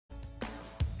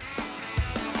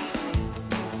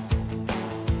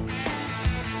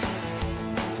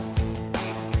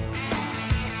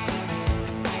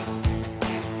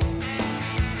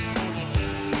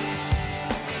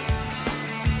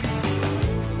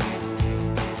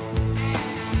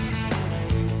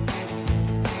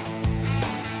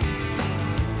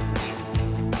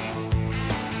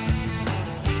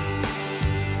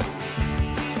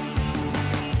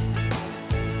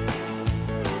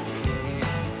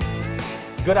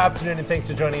Good afternoon and thanks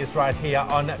for joining us right here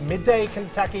on Midday,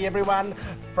 Kentucky, everyone.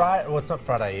 Well, it's not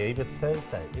Friday Eve, it's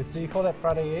Thursday. Do you call that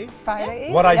Friday Eve? Friday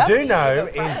Eve. What I do know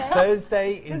is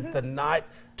Thursday is the night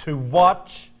to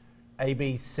watch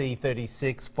ABC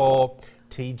 36 for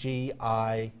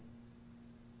TGIT.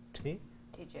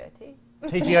 TGIT.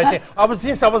 TGIT.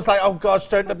 I was like, oh gosh,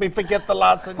 don't let me forget the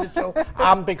last initial.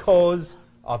 Because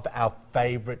of our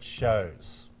favourite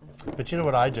shows. But you know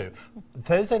what I do?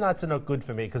 Thursday nights are not good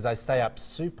for me because I stay up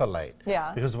super late.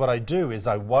 Yeah. Because what I do is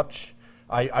I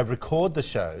record the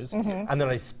shows and then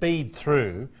I speed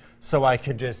through so I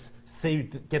can just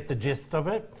get the gist of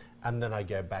it, and then I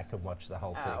go back and watch the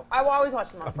whole thing. I will always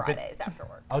watch them on Fridays after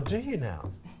work. Oh, do you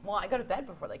now? Well, I go to bed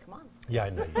before they come on. Yeah,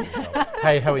 I know you do.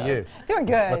 Hey, how are you? Doing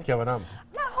good. What's going on?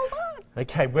 Not a whole lot.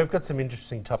 Okay, we've got some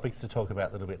interesting topics to talk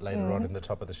about a little bit later on in the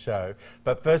top of the show.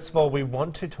 But first of all, we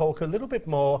want to talk a little bit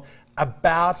more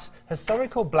about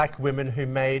historical black women who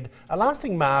made a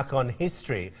lasting mark on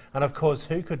history. And of course,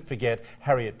 who could forget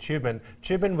Harriet Tubman?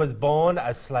 Tubman was born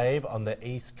a slave on the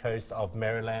east coast of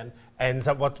Maryland. And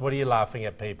so what are you laughing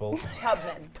at, people?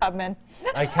 Tubman.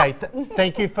 Okay,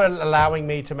 thank you for allowing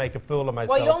me to make a fool of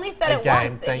myself. Well, you only said it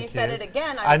once. Thank If you said it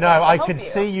again, I know, I could you.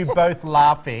 see you both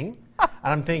laughing.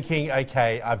 And I'm thinking,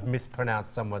 okay, I've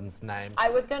mispronounced someone's name. I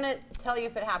was going to tell you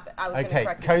if it happened. I was going to Okay,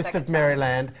 correct you coast of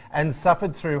Maryland, and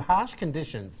suffered through harsh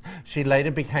conditions. She later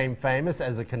became famous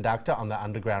as a conductor on the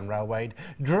Underground Railway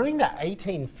during the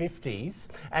 1850s.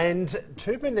 And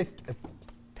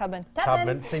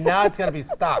Tubman. See, now it's going to be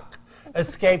stuck.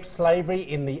 Escaped slavery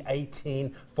in the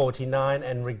 1849,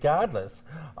 and regardless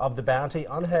of the bounty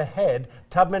on her head,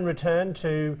 Tubman returned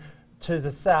to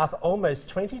the South almost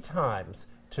 20 times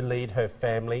to lead her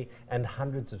family and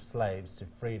hundreds of slaves to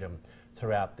freedom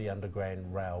throughout the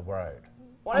Underground Railroad.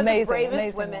 One of the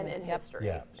bravest women in history.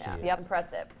 Yeah,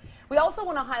 Impressive. We also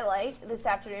want to highlight this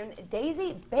afternoon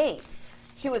Daisy Bates.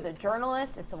 She was a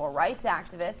journalist, a civil rights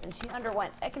activist, and she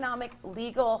underwent economic,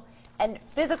 legal, and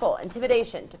physical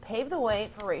intimidation to pave the way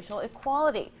for racial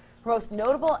equality. Her most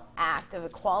notable act of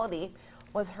equality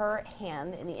was her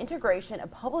hand in the integration of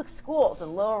public schools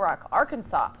in Little Rock,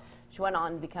 Arkansas. She went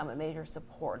on to become a major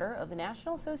supporter of the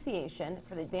National Association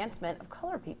for the Advancement of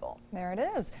Colored People. There it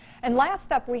is. And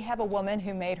last up, we have a woman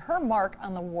who made her mark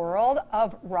on the world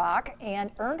of rock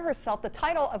and earned herself the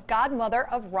title of Godmother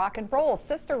of Rock and Roll.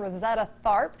 Sister Rosetta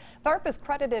Tharpe. Tharpe is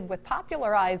credited with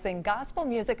popularizing gospel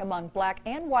music among black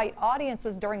and white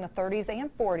audiences during the 30s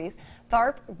and 40s.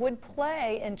 Tharpe would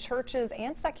play in churches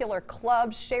and secular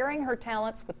clubs, sharing her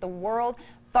talents with the world.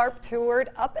 Tharpe toured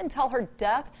up until her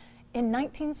death in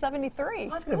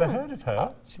 1973. I've never heard of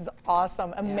her. She's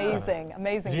awesome, amazing,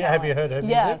 amazing. Have you heard her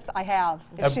music? Yes, I have.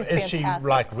 She's is fantastic. she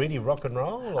like really rock and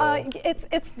roll? Or?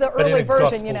 It's the early version,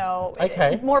 gospel. you know.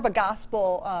 Okay. More of a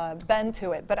gospel bend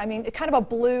to it, but I mean, kind of a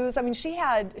blues. I mean, she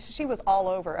was all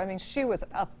over. I mean, she was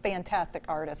a fantastic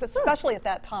artist, especially at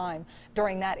that time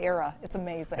during that era. It's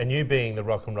amazing. And you being the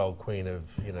rock and roll queen of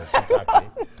Kentucky.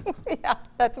 Yeah,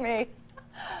 that's me.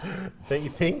 Don't you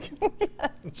think? Yeah,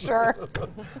 sure.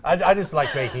 I just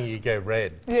like making you go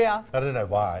red. Yeah. I don't know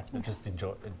why. It just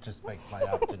makes my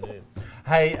afternoon.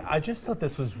 Hey, I just thought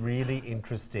this was really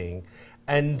interesting.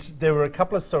 And there were a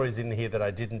couple of stories in here that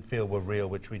I didn't feel were real,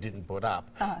 which we didn't put up.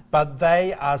 But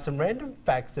they are some random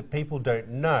facts that people don't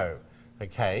know,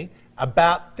 okay,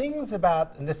 about things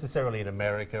about necessarily in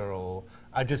America, or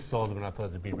I just saw them and I thought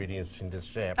it'd be really interesting to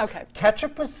share. Okay.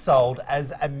 Ketchup was sold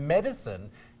as a medicine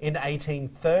in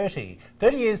 1830,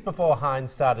 30 years before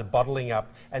Heinz started bottling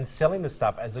up and selling the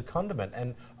stuff as a condiment.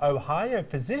 An Ohio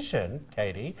physician,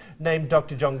 Katie, named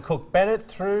Dr. John Cook Bennett,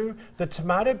 threw the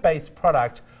tomato-based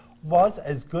product was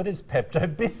as good as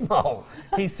Pepto-Bismol.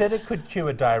 He said it could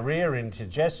cure diarrhea,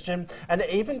 indigestion, and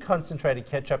even concentrated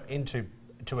ketchup into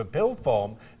a pill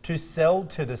form to sell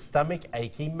to the stomach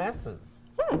achy masses.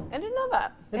 I didn't know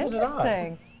that.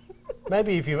 Interesting.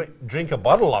 Maybe if you drink a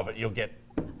bottle of it, you'll get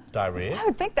diarrhea. I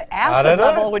would think the acid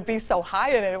level would be so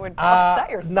high in it would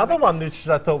upset your stomach. Another one which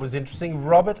I thought was interesting,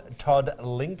 Robert Todd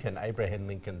Lincoln, Abraham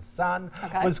Lincoln's son,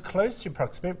 was close to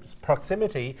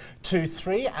proximity to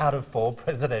 3 out of 4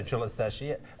 presidential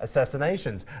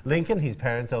assassinations. Lincoln, his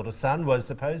parents' eldest son, was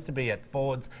supposed to be at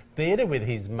Ford's Theatre with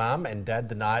his mum and dad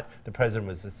the night the president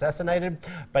was assassinated,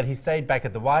 but he stayed back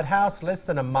at the White House less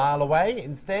than a mile away.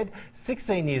 Instead,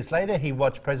 16 years later, he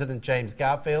watched President James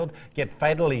Garfield get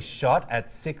fatally shot at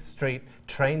 6th Street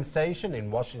train station in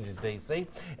Washington, D.C.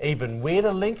 Even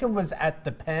weirder, Lincoln was at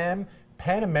the Pan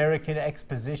American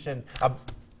Exposition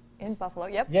in Buffalo,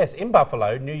 yep. Yes, in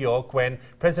Buffalo, New York, when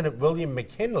President William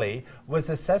McKinley was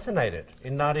assassinated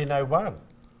in 1901.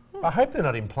 I hope they're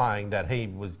not implying that he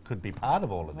could be part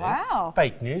of all of this. Wow.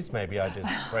 Fake news, maybe I just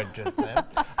spread just then.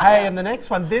 Hey, and the next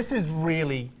one, this is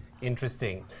really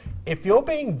interesting. If you're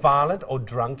being violent or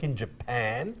drunk in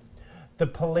Japan, the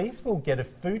police will get a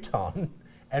futon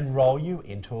and roll you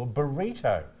into a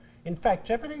burrito. In fact,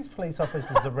 Japanese police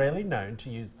officers are rarely known to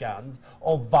use guns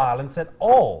or violence at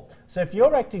all. So if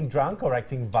you're acting drunk or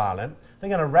acting violent, they're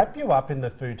going to wrap you up in the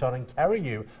futon and carry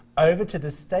you over to the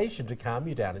station to calm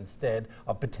you down instead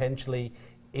of potentially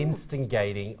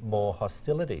instigating more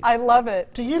hostilities. I love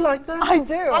it. Do you like that? I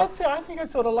do. I think I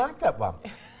sort of like that one.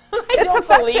 I don't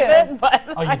believe it, but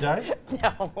Oh, you don't?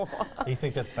 no. You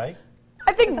think that's fake?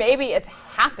 I think maybe it's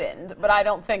happened, but I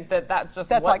don't think that that's just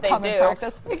That's what like they common do.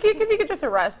 practice. Because you could just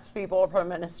arrest people or put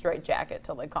them in a straitjacket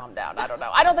till they calm down. I don't know.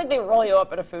 I don't think they roll you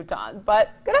up in a futon, but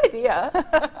good idea.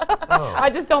 Oh. I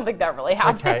just don't think that really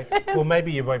happened. Okay, well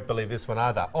maybe you won't believe this one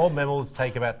either. All mammals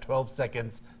take about 12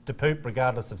 seconds to poop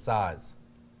regardless of size.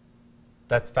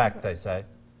 That's fact, they say.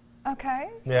 Okay.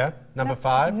 Yeah, number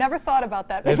 5. Never thought about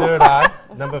that Neither before. had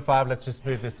I. Number 5, let's just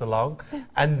move this along.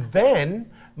 And then,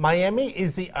 Miami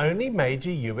is the only major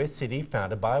US city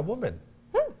founded by a woman.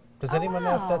 Does anyone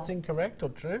know if that's incorrect or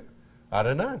true? I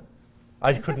don't know.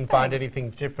 I couldn't find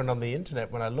anything different on the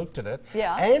internet when I looked at it.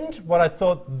 Yeah. And what I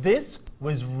thought this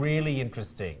was really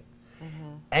interesting.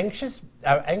 Anxious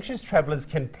travellers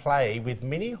can play with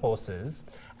mini horses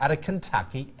at a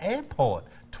Kentucky airport.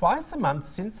 Twice a month,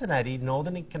 Cincinnati,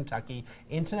 Northern Kentucky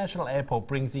International Airport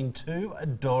brings in 2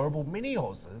 adorable mini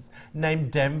horses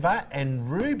named Denver and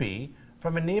Ruby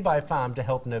from a nearby farm to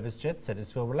help nervous jet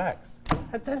setters feel relaxed.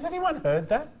 Has anyone heard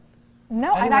that?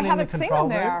 No, and Anyone I in the haven't seen control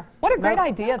them there. room? What a great No.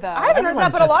 idea, though. I haven't heard that,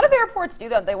 Everyone's but a lot just- of airports do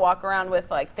that. They walk around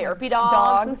with like therapy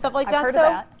dogs and stuff like I've that. heard so of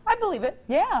that. I believe it.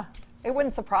 Yeah, it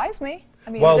wouldn't surprise me. I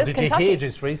mean, Well, it is did Kentucky. you hear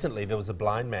just recently there was a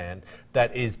blind man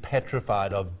that is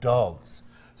petrified of dogs.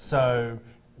 So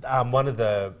one of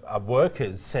the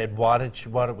workers said, why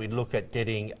don't we look at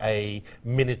getting a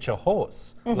miniature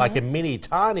horse, like a mini,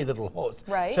 tiny little horse.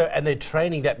 Right. So, and they're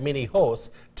training that mini horse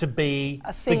to be A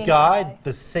the seeing guide, eye.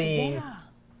 the seeing Yeah,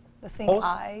 the horse.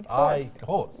 seeing-eyed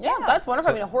horse. Yeah, that's wonderful.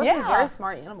 I mean, a horse is Yeah. very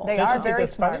smart animal. They Don't are you think very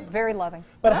that's smart, funny? very loving.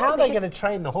 But No, how I are they think going to it's-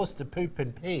 train the horse to poop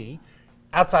and pee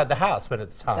outside the house when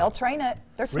it's time? They'll train it.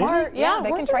 They're Really? smart. Yeah, they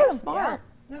can horses train are them. smart.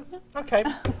 Yeah. Okay.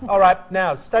 All right.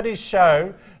 Now, studies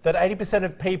show that 80%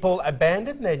 of people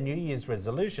abandon their New Year's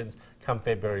resolutions come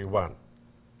February 1.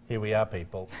 Here we are,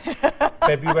 people.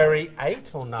 February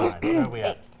 8 or 9? Where are we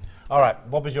at? All right.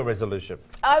 What was your resolution?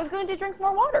 I was going to drink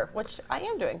more water, which I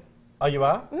am doing. Oh, you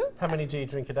are? How many do you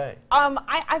drink a day?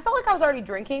 I felt like I was already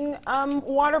drinking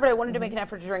water, but I wanted to make an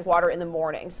effort to drink water in the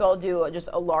morning. So I'll do just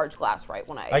a large glass right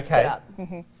when I get up.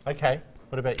 Okay.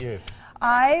 What about you?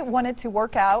 I wanted to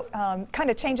work out, kind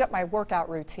of change up my workout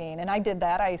routine, and I did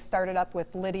that. I started up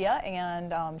with Lydia,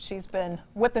 and she's been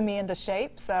whipping me into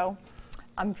shape, so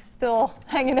I'm still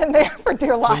hanging in there for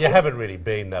dear life. Well, you haven't really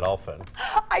been that often.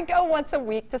 I go once a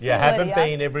week to see You haven't Lydia.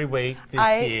 been every week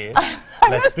this year. I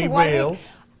Let's missed be one real. week.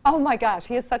 Oh my gosh,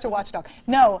 he is such a watchdog.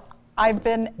 No, I've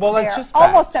been Well, there it's just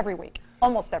almost fact. every week.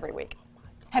 Almost every week.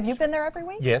 Have you been there every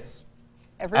week? Yes.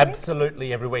 Every week?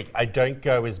 Absolutely every week. I don't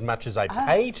go as much as I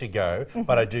pay to go,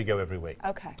 but I do go every week.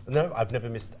 Okay. No, I've never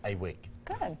missed a week.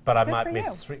 Good. But I Good might for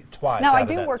miss you. twice. Now out I of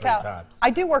do that work 3 out. times. I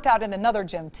do work out in another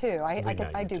gym too. We know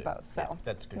I you do do. both. So Yeah,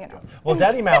 that's good. you know. Job. Well,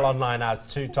 Daddy Mail Online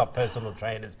asked 2 top personal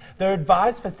trainers their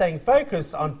advice for staying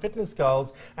focused on fitness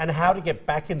goals and how to get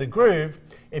back in the groove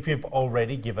if you've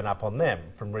already given up on them,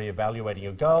 from reevaluating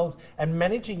your goals and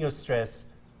managing your stress.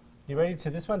 You ready to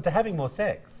this one? To having more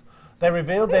sex. They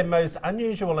revealed their most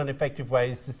unusual and effective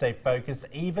ways to stay focused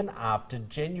even after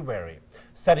January.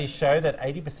 Studies show that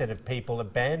 80% of people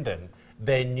abandon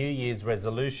their New Year's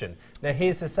resolution. Now,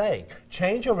 here's the saying: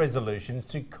 change your resolutions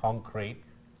to concrete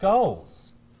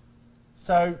goals.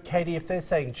 So, Katie, if they're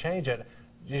saying change it,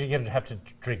 you're going to have to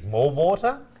drink more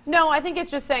water? No, I think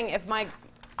it's just saying if mine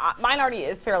already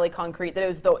is fairly concrete, that it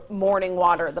was the morning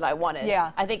water that I wanted.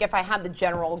 Yeah. I think if I had the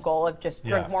general goal of just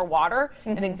drink Yeah. more water,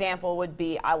 an example would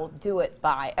be I will do it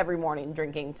by every morning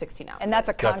drinking 16 ounces. And that's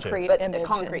a Gotcha. concrete But the image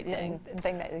concrete and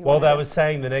thing that you Well, wanna they do. were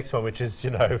saying the next one, which is,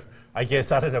 I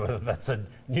guess, I don't know whether that's a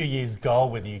New Year's goal,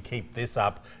 whether you keep this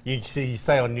up. You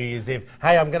say on New Year's Eve,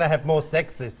 hey, I'm going to have more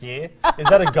sex this year. Is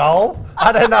that a goal?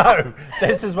 I don't know.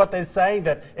 This is what they're saying,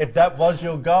 that if that was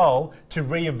your goal, to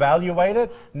reevaluate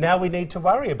it, now we need to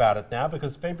worry about it now,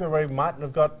 because February mightn't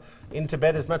have got into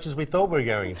bed as much as we thought we were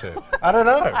going to. I don't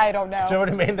know. I don't know. Do you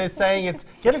know what I mean? They're saying it's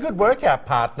get a good workout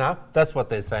partner. That's what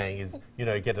they're saying is,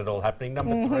 get it all happening.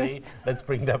 Number 3, let's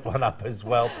bring that one up as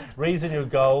well. Reason your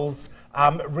goals.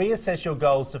 Reassess your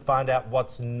goals to find out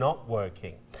what's not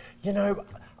working.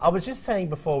 I was just saying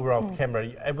before we're off camera,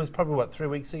 it was probably, what, 3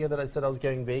 weeks ago that I said I was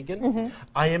going vegan?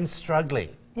 I am struggling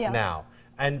now.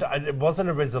 And it wasn't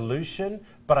a resolution,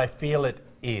 but I feel it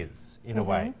is, in a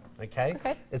way. Okay?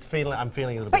 I'm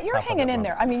feeling a little bit But you're tough on hanging that in one.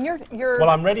 there. I mean, you're Well,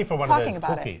 I'm ready for one of those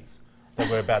about cookies that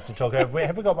we're about to talk about.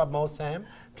 Have we got one more, Sam?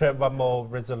 One more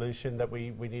resolution that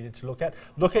we needed to look at?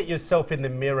 Look at yourself in the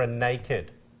mirror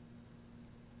naked.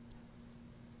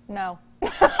 No.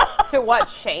 To what?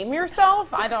 Shame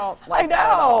yourself? I don't like that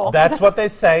at know. all. That's what they're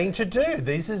saying to do.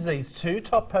 These two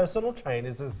top personal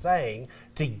trainers are saying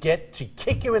to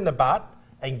kick you in the butt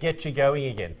and get you going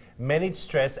again. Manage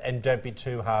stress and don't be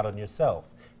too hard on yourself.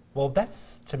 Well,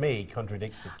 that's, to me,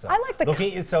 contradicts itself. I like the looking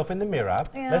at yourself in the mirror.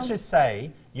 Let's just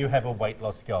say you have a weight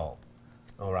loss goal,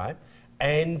 all right?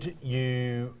 And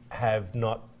you have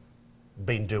not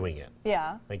been doing it.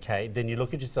 Yeah. Okay, then you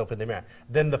look at yourself in the mirror.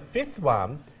 Then the fifth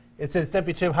one, it says don't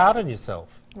be too hard on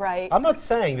yourself. Right. I'm not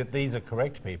saying that these are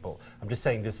correct people. I'm just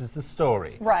saying this is the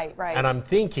story. Right, right. And I'm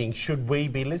thinking, should we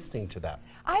be listening to that?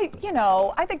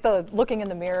 I think the looking in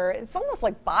the mirror, it's almost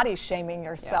like body shaming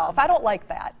yourself. I don't like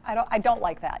that. I don't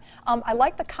like that. I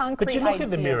like the concrete But you look ideas, in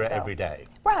the mirror though. every day.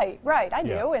 Right, I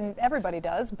do, and everybody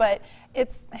does. But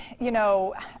it's,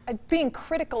 being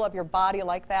critical of your body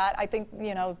like that, I think,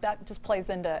 that just plays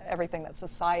into everything that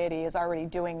society is already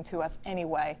doing to us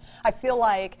anyway. I feel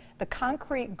like the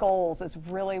concrete goals is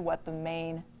really what the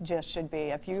main gist should be.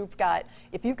 If you've got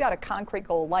a concrete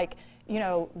goal, like,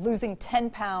 losing 10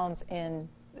 pounds in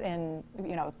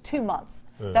 2 months,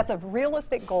 that's a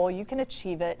realistic goal. You can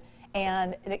achieve it.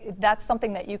 And that's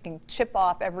something that you can chip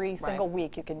off every single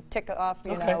week. You can tick off,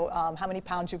 how many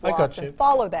pounds you've lost and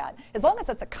follow that. As long as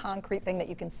it's a concrete thing that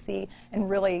you can see and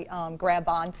really grab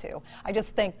onto. I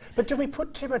just think. But do we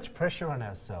put too much pressure on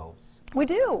ourselves? We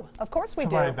do. Of course we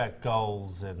do. To worry about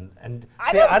goals and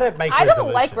I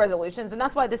don't like resolutions, and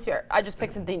that's why this year I just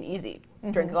picked something easy.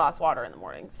 Drink a glass of water in the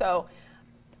morning. So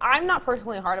I'm not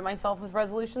personally hard on myself with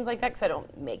resolutions like that because I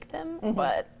don't make them.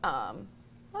 But I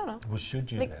don't know. Well, should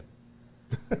you then?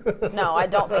 No, I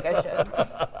don't think I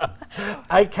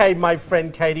should. Okay, my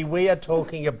friend Katie, we are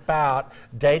talking about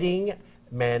dating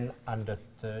men under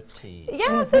 30.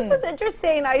 Yeah, this was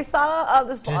interesting. I saw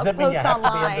this blog post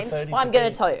online. Well, I'm going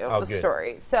to tell you the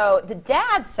story. So the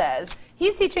dad says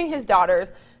he's teaching his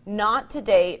daughters not to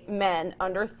date men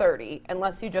under 30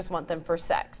 unless you just want them for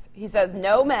sex. He says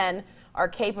no men are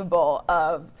capable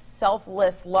of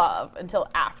selfless love until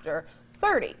after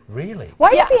 30. Really?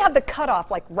 Why does he have the cutoff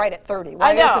like right at 30?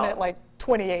 Why isn't it like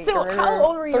 28 so or how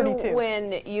old were you 32?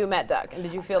 When you met Doug? And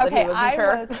did you feel that he was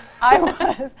mature?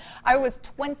 I was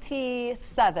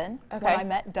 27 when I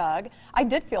met Doug. I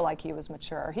did feel like he was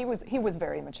mature. He was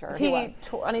very mature. He's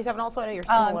 27 also? I know you're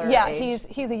similar age.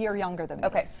 he's a year younger than me.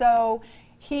 Okay. So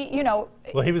he,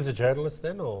 Well, he was a journalist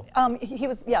then, or? he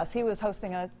was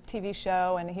hosting a TV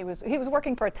show, and he was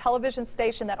working for a television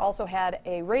station that also had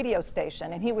a radio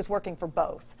station, and he was working for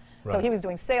both. Right. So he was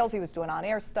doing sales, he was doing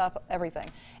on-air stuff, everything.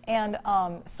 And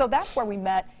so that's where we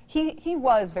met. He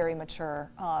was very mature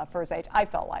for his age, I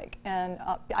felt like. And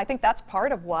I think that's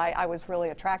part of why I was really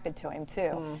attracted to him,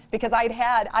 too. Because I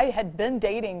had been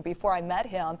dating before I met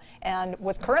him and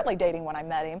was currently dating when I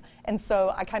met him. And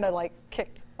so I kind of like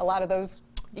kicked a lot of those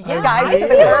guys to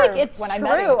the curb it's when true. I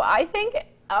met him. I think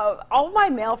all of my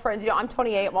male friends, I'm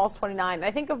 28, I'm almost 29, and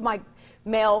I think of my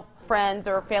male friends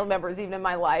or family members even in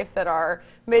my life that are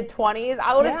mid-20s,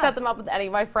 I wouldn't set them up with any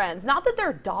of my friends. Not that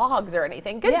they're dogs or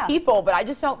anything, good people, but I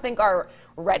just don't think are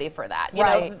ready for that. You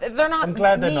know, they're not I'm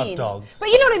glad mean. They're not dogs. But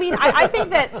you know what I mean? I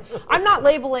think that I'm not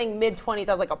labeling mid-20s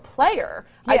as like a player.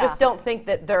 I just don't think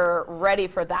that they're ready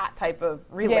for that type of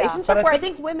relationship where I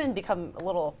think women become a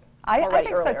little I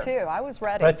think earlier. so too. I was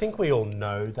ready. But I think we all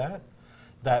know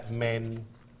that men,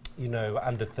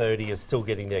 under 30 are still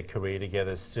getting their career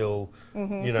together, still,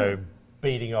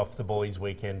 beating off the boys'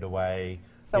 weekend away,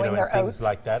 sowing their and things oats.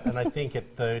 like that. And I think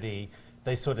at 30,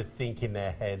 they sort of think in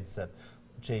their heads that,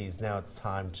 geez, now it's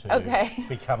time to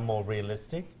become more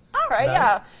realistic. All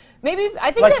right, maybe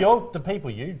I think like the people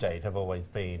you date have always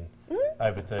been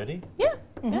over 30. Yeah.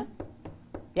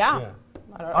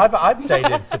 I don't know. I've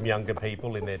dated some younger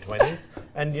people in their 20s,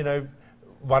 and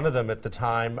one of them at the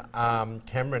time,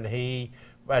 Cameron, he,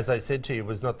 as I said to you,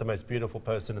 was not the most beautiful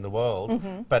person in the world,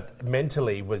 but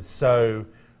mentally he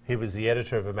was the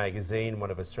editor of a magazine,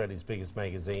 one of Australia's biggest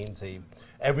magazines.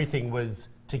 Everything was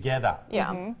together.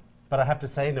 Yeah. But I have to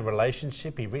say, in the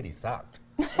relationship, he really sucked.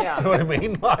 Yeah. Do you know what I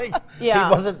mean? Like, he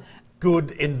wasn't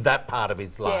good in that part of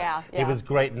his life. Yeah, He yeah. was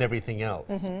great in everything else.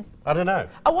 I don't know.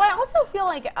 Well, I also feel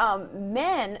like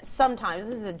men sometimes,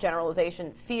 this is a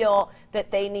generalization, feel that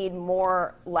they need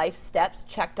more life steps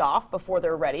checked off before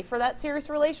they're ready for that serious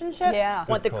relationship. Yeah.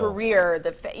 Want the Good call. career,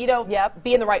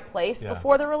 be in the right place Yeah.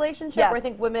 before the relationship. Yes. Where I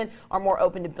think women are more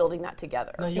open to building that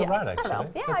together. No, you're Yes. right, I actually. don't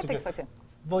know. Yeah, That's I a think good- so too.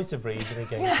 Voice of reason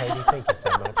again, Katie. Thank you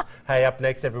so much. Hey, up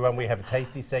next, everyone, we have a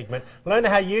tasty segment. Learn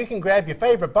how you can grab your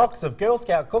favourite box of Girl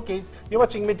Scout cookies. You're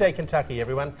watching Midday Kentucky,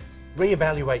 everyone.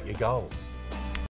 Reevaluate your goals.